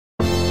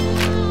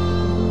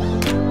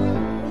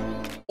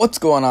What's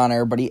going on,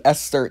 everybody?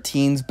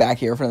 Sthirteens back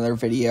here for another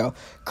video.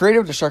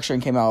 Creative Destruction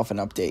came out with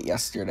an update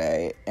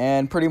yesterday,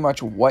 and pretty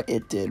much what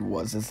it did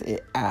was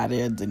it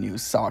added the new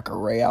Soccer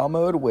Royale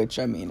mode, which,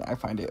 I mean, I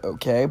find it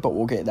okay, but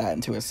we'll get that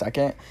into a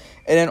second.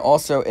 And then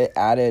also it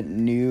added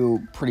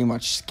new, pretty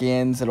much,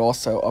 skins. It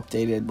also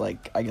updated,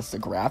 like, I guess the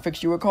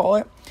graphics you would call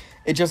it.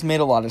 It just made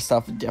a lot of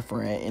stuff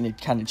different, and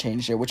it kind of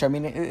changed it, which, I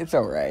mean, it's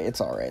alright,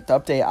 it's alright. The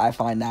update,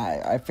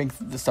 I think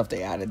the stuff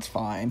they added's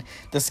fine.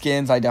 The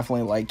skins, I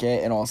definitely like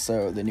it, and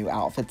also the new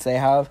outfits they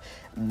have,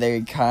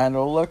 they kind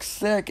of look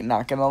sick,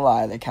 not gonna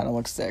lie, they kind of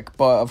look sick.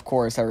 But, of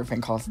course,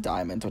 everything costs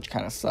diamonds, which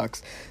kind of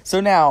sucks.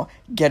 So now,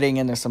 getting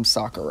into some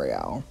Soccer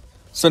Royale.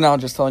 So now,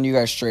 just telling you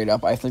guys straight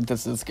up, I think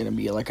this is going to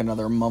be like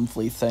another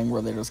monthly thing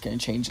where they're just going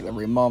to change it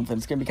every month, and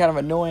it's going to be kind of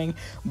annoying,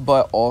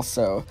 but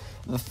also,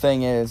 the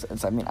thing is,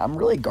 I mean, I'm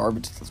really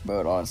garbage at this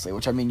mode, honestly,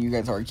 which, I mean, you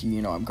guys argue,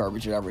 you know, I'm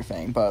garbage at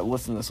everything, but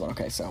listen to this one,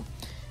 okay, so,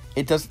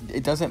 it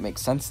doesn't make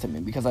sense to me,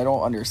 because I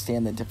don't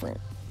understand the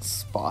different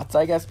spots,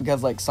 I guess,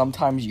 because, like,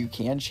 sometimes you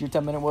can shoot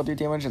them and it will do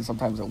damage, and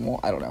sometimes it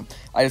won't, I don't know,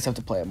 I just have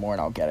to play it more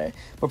and I'll get it,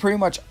 but pretty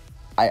much,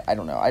 I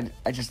don't know,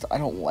 I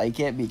don't like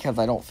it because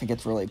I don't think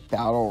it's really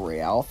battle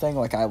royale thing,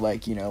 like I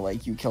like, you know,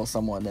 like you kill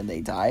someone then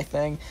they die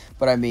thing,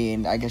 but I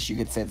mean, I guess you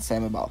could say the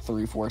same about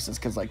 3 forces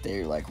because like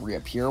they like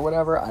reappear or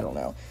whatever, I don't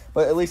know,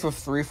 but at least with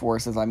 3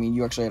 forces, I mean,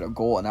 you actually had a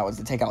goal and that was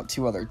to take out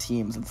 2 other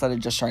teams instead of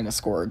just trying to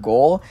score a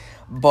goal,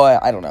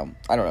 but I don't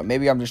know,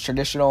 maybe I'm just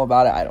traditional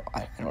about it,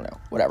 I don't know,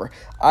 whatever.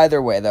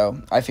 Either way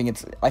though, I think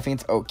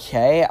it's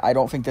okay. I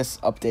don't think this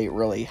update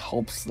really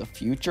helps the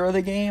future of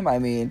the game. I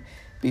mean,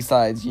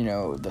 besides, you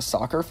know, the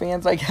soccer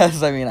fans, I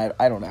guess. I mean,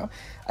 I don't know.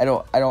 I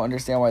don't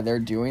understand why they're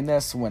doing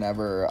this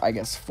whenever, I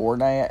guess,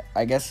 Fortnite,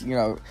 I guess, you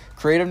know,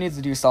 Creative needs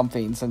to do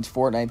something since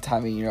Fortnite's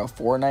having, you know,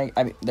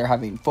 I mean, they're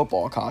having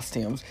football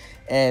costumes,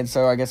 and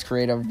so I guess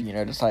Creative, you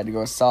know, decided to go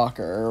with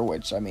soccer,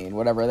 which, I mean,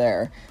 whatever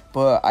there,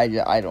 but I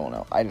don't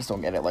know. I just don't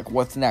get it. Like,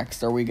 what's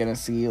next? Are we gonna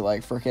see,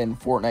 like, freaking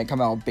Fortnite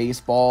come out with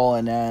baseball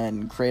and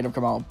then Creative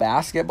come out with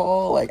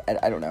basketball? Like,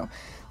 I don't know.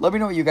 Let me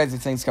know what you guys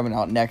think's coming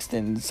out next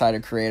inside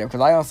of Creative,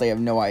 because I honestly have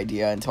no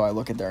idea until I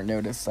look at their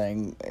notice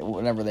thing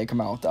whenever they come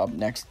out with the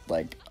next,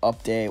 like,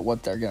 update,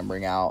 what they're going to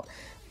bring out.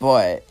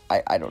 But,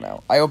 I don't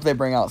know. I hope they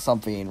bring out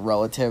something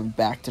relative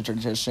back to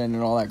tradition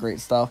and all that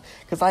great stuff,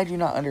 because I do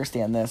not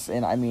understand this,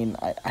 and I mean,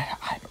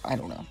 I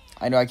don't know.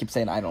 I know I keep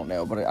saying I don't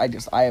know, but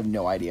I have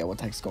no idea what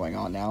the heck's going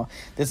on now.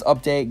 This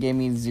update gave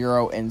me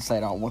zero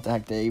insight on what the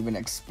heck they even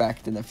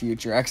expect in the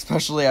future,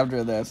 especially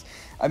after this.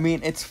 I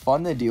mean, it's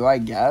fun to do, I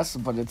guess,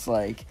 but it's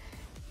like,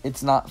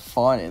 it's not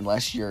fun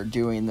unless you're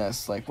doing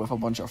this, like, with a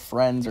bunch of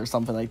friends or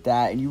something like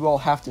that, and you all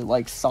have to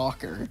like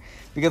soccer.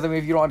 Because, I mean,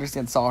 if you don't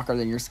understand soccer,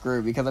 then you're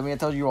screwed, because, I mean, it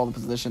tells you all the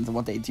positions and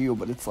what they do,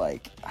 but it's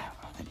like,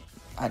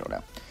 I don't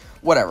know.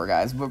 Whatever,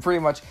 guys, but pretty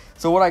much,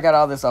 so what I got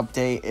out of this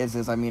update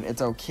is I mean,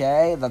 it's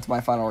okay. That's my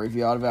final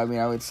review out of it. I mean,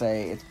 I would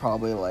say it's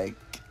probably like,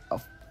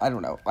 I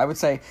don't know. I would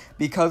say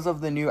because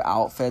of the new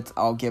outfits,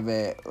 I'll give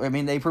it, I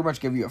mean, they pretty much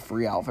give you a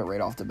free outfit right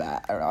off the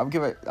bat. I don't know, I'll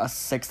give it a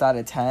 6 out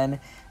of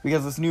 10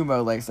 because this new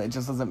mode, like I said,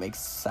 just doesn't make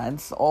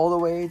sense all the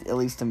way, at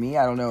least to me.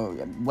 I don't know.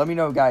 Let me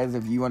know, guys,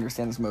 if you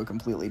understand this mode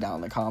completely down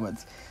in the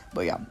comments.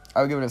 But yeah,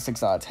 I would give it a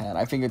 6 out of 10.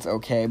 I think it's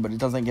okay, but it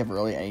doesn't give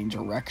really any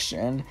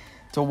direction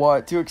to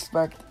what to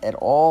expect at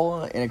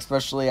all, and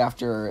especially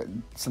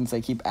since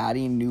they keep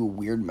adding new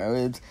weird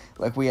modes,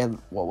 like we had,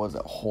 what was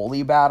it,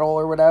 Holy Battle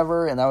or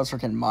whatever, and that was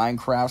freaking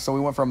Minecraft, so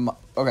we went from,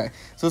 okay,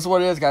 so this is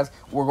what it is, guys,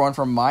 we're going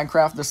from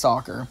Minecraft to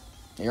soccer,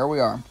 here we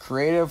are,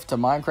 Creative to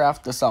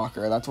Minecraft to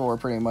soccer, that's what we're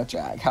pretty much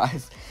at,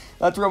 guys.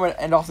 That's where I'm going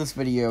to end off this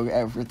video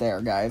over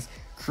there, guys.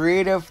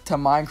 Creative to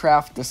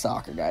Minecraft to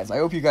soccer, guys. I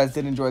hope you guys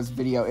did enjoy this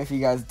video. If you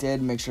guys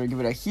did, make sure to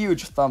give it a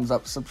huge thumbs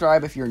up.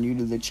 Subscribe if you're new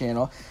to the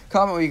channel.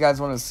 Comment what you guys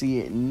want to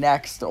see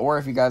next, or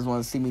if you guys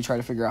want to see me try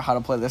to figure out how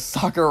to play this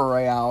Soccer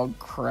Royale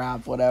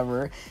crap,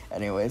 whatever.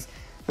 Anyways,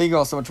 thank you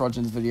all so much for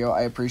watching this video.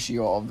 I appreciate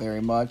you all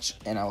very much,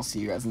 and I will see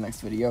you guys in the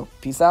next video.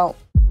 Peace out.